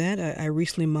speaking of that, I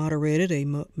recently moderated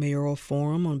a mayoral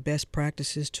forum on best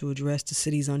practices to address the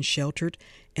city's unsheltered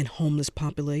and homeless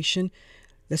population.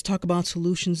 Let's talk about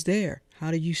solutions there.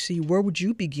 How do you see, where would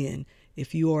you begin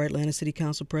if you are Atlanta City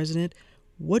Council president?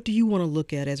 What do you want to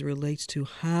look at as it relates to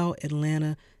how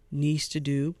Atlanta needs to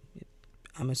do?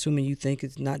 I'm assuming you think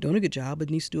it's not doing a good job, but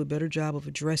needs to do a better job of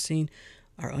addressing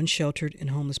our unsheltered and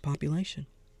homeless population.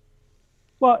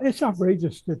 Well, it's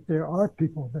outrageous that there are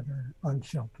people that are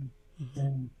unsheltered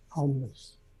and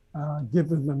homeless,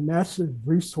 given the massive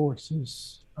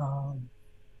resources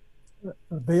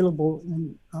available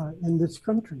in this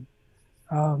country.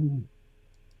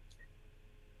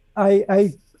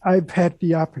 I've had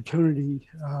the opportunity.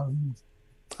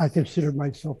 I consider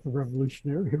myself a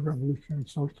revolutionary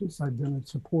socialist. I've been a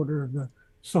supporter of the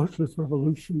socialist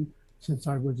revolution since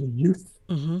I was a youth,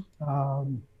 and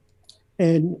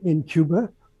in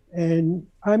Cuba. And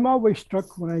I'm always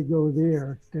struck when I go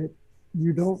there that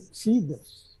you don't see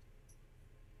this.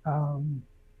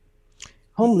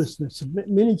 homelessness.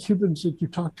 Many Cubans that you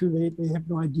talk to, they have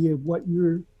no idea what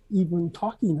you're even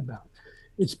talking about.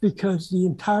 It's because the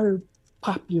entire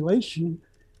population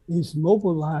is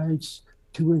mobilized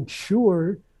to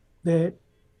ensure that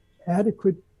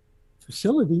adequate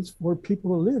facilities for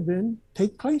people to live in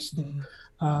take place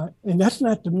there. And that's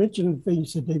not to mention the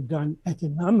things that they've done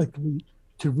economically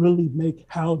to really make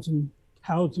housing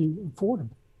affordable.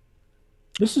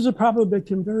 This is a problem that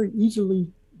can very easily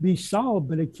be solved,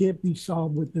 but it can't be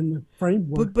solved within the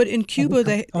framework but in Cuba,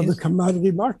 of the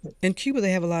commodity market. In Cuba,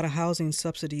 they have a lot of housing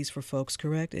subsidies for folks,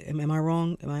 correct? Am I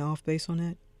wrong? Am I off base on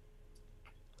that?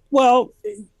 Well,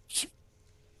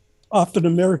 often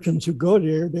Americans who go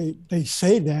there, they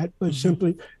say that, but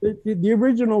simply the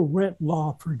original rent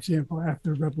law, for example,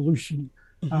 after the revolution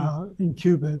in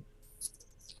Cuba,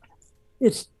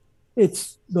 it's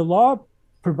the law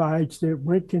provides that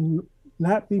rent can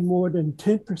not be more than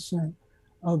 10%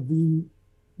 of the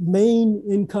main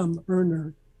income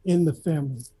earner in the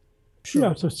family. Sure. You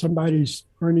know, so somebody's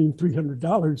earning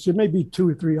 $300, there may be 2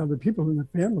 or 3 other people in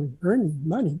the family earning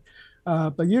money,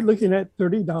 but you're looking at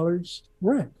 $30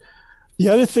 rent. The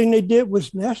other thing they did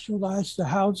was nationalize the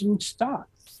housing stock,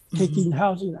 taking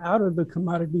housing out of the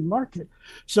commodity market.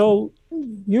 So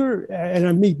and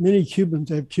I meet many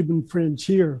Cubans, I have Cuban friends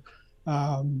here.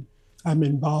 I'm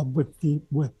involved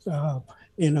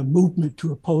in a movement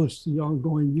to oppose the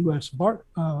ongoing U.S.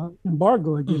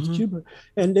 embargo against Cuba.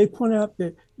 And they point out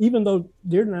that even though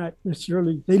they're not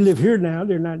necessarily, they live here now,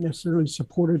 they're not necessarily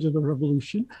supporters of the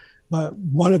revolution, but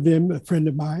one of them, a friend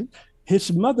of mine,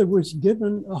 his mother was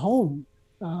given a home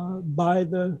by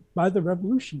the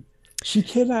revolution. She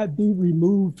cannot be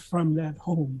removed from that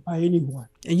home by anyone.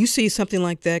 And you see something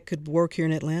like that could work here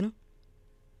in Atlanta?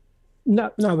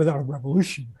 Not without a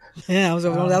revolution. Yeah, I was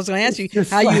going to ask you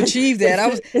how you achieve that. I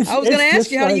was going to ask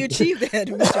you how do you achieve that,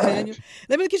 Mr. Manuel.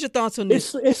 Let me get your thoughts on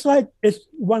this. It's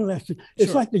one last thing.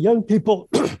 It's like the young people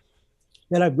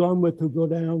that I've gone with who go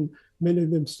down. Many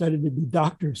of them study to be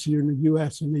doctors here in the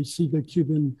U.S. and they see the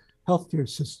Cuban healthcare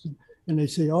system and they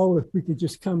say, "Oh, if we could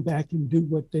just come back and do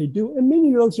what they do." And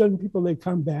many of those young people, they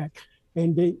come back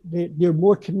and they're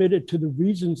more committed to the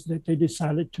reasons that they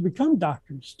decided to become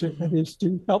doctors, that is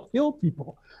to help heal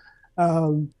people.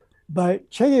 But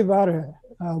Che Guevara,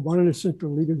 one of the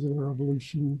central leaders of the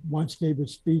revolution, once gave a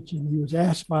speech and he was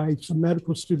asked by some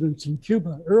medical students in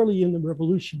Cuba early in the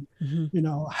revolution, you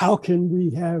know, how can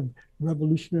we have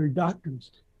revolutionary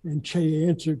doctors? And Che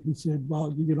answered, he said,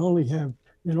 well, you can only have,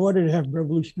 in order to have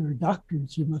revolutionary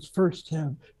doctors, you must first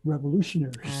have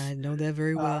revolutionaries. I know that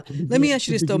very well. Let me ask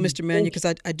you this though, Mr. Manuel, because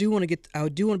I do want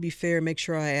to be fair and make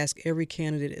sure I ask every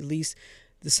candidate at least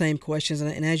the same questions.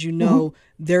 And as you know,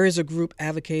 there is a group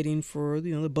advocating for,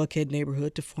 you know, the Buckhead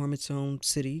neighborhood to form its own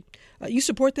city. You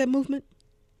support that movement?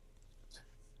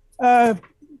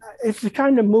 It's the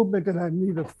kind of movement that I'm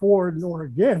neither for nor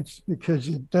against, because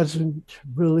it doesn't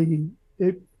really,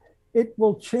 it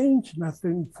will change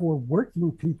nothing for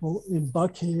working people in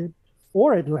Buckhead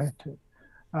or Atlanta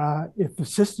if the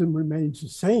system remains the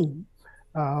same.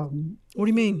 What do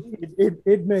you mean?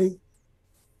 It may,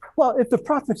 well, if the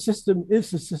profit system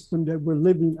is the system that we're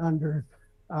living under,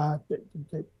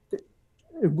 in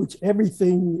which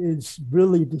everything is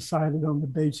really decided on the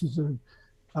basis of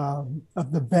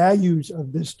the values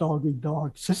of this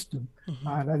dog-eat-dog system,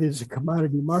 that is a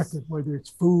commodity market, whether it's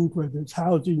food, whether it's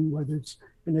housing, whether it's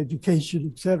in education,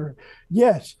 et cetera.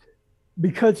 Yes,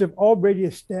 because of already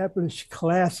established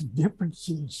class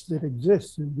differences that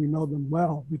exist, and we know them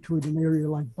well, between an area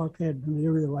like Buckhead and an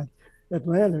area like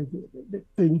Atlanta,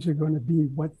 things are going to be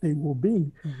what they will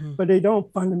be, but they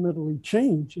don't fundamentally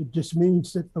change. It just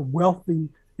means that the wealthy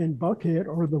in Buckhead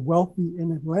or the wealthy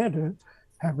in Atlanta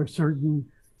have a certain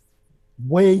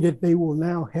way that they will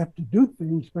now have to do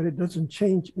things, but it doesn't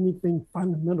change anything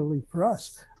fundamentally for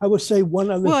us. I would say one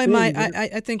other thing. Well,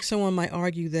 I think someone might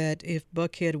argue that if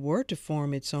Buckhead were to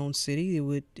form its own city,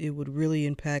 it would really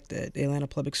impact the Atlanta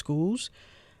Public Schools.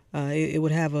 It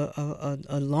would have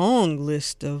a long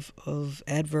list of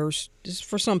adverse, just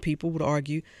for some people would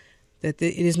argue that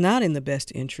it is not in the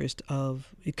best interest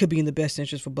of, it could be in the best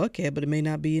interest for Buckhead, but it may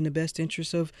not be in the best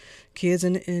interest of kids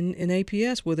in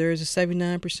APS, where there is a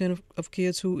 79% of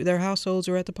kids who their households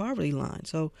are at the poverty line.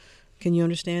 So can you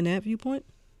understand that viewpoint?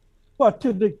 Well,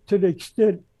 to the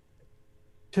extent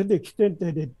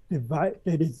that it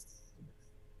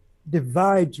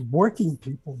divides working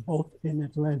people both in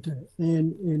Atlanta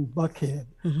and in Buckhead.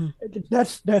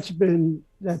 That's been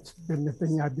the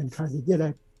thing I've been trying to get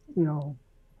at, you know,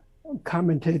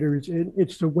 commentators.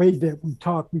 It's the way that we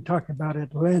talk about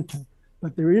Atlanta,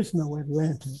 but there is no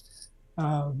Atlanta.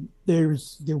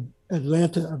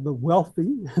 Atlanta of the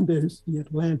wealthy, and there's the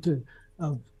Atlanta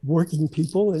of working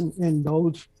people and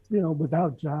those,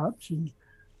 without jobs. And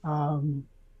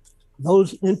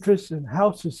those interests and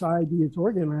how society is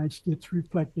organized gets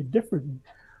reflected differently.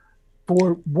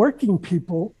 For working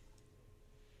people,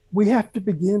 we have to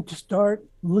begin to start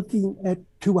looking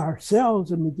to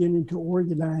ourselves and beginning to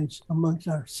organize amongst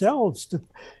ourselves.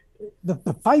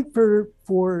 The fight for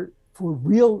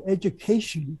real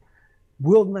education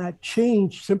will not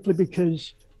change simply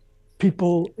because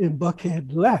people in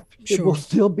Buckhead left. Sure.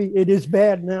 It is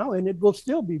bad now, and it will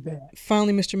still be bad.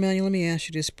 Finally, Mr. Manuel, let me ask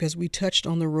you this, because we touched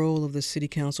on the role of the city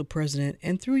council president,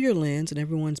 and through your lens, and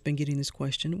everyone's been getting this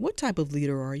question, what type of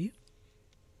leader are you?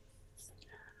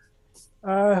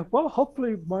 Well,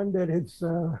 hopefully one that has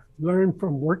learned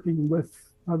from working with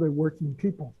other working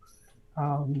people.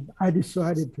 I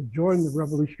decided to join the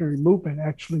revolutionary movement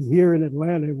actually here in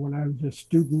Atlanta when I was a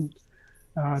student.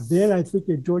 Then I think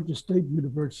at Georgia State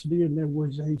University, and there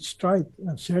was a strike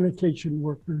of sanitation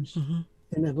workers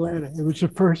in Atlanta. It was the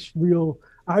first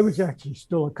I was actually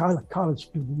still a college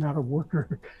student, not a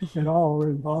worker at all or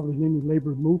involved in any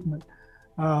labor movement.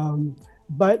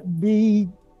 But the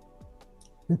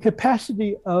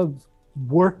capacity of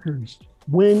workers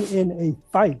when in a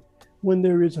fight, when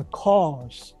there is a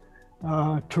cause,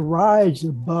 to rise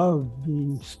above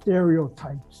the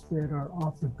stereotypes that are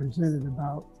often presented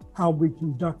about how we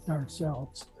conduct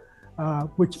ourselves,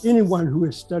 which anyone who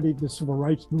has studied the civil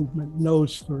rights movement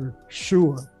knows for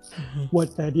sure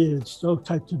what that is, those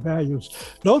types of values.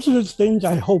 Those are the things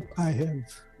I hope I have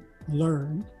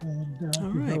learned and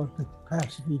developed the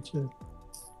capacity to.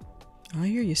 I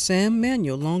hear you. Sam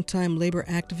Manuel, longtime labor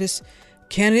activist,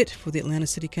 candidate for the Atlanta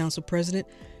City Council president.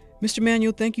 Mr.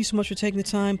 Manuel, thank you so much for taking the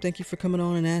time. Thank you for coming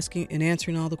on and asking and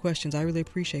answering all the questions. I really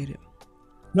appreciate it.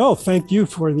 No, thank you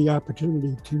for the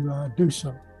opportunity to do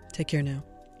so. Take care now.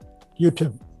 You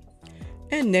too.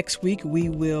 And next week, we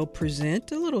will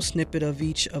present a little snippet of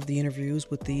each of the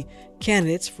interviews with the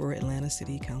candidates for Atlanta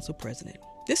City Council president.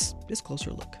 This is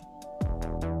Closer Look.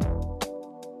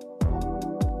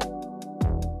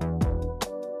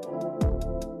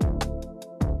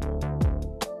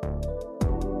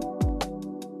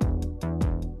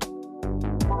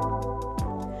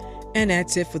 And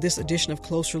that's it for this edition of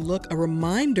Closer Look. A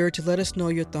reminder to let us know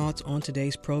your thoughts on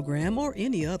today's program or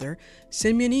any other.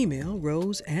 Send me an email,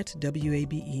 rose@wabe.org.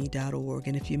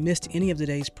 And if you missed any of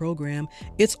today's program,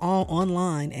 it's all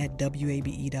online at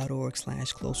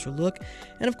wabe.org/closerlook.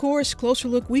 And of course, Closer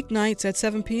Look weeknights at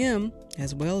 7 p.m.,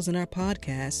 as well as in our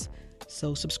podcasts.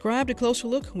 So subscribe to Closer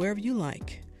Look wherever you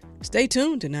like. Stay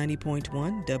tuned to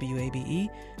 90.1 WABE.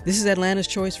 This is Atlanta's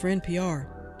Choice for NPR.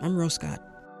 I'm Rose Scott.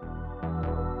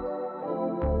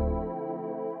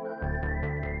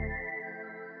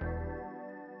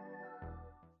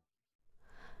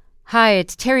 Hi,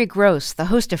 it's Terry Gross, the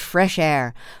host of Fresh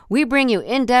Air. We bring you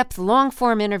in-depth,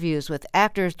 long-form interviews with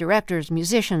actors, directors,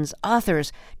 musicians,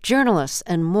 authors, journalists,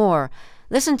 and more.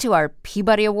 Listen to our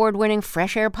Peabody Award-winning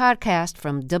Fresh Air podcast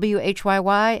from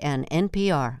WHYY and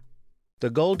NPR. The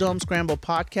Gold Dome Scramble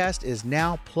podcast is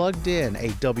now plugged in, a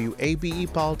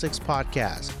WABE Politics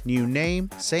podcast. New name,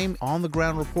 same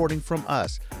on-the-ground reporting from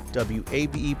us,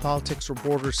 WABE Politics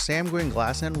reporters Sam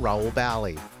Gringlass and Raul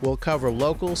Bally. We'll cover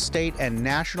local, state, and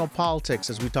national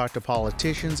politics as we talk to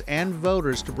politicians and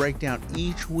voters to break down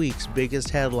each week's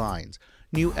biggest headlines.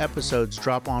 New episodes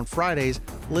drop on Fridays.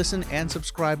 Listen and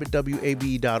subscribe at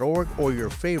WABE.org or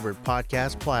your favorite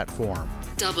podcast platform.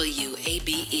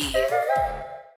 WABE.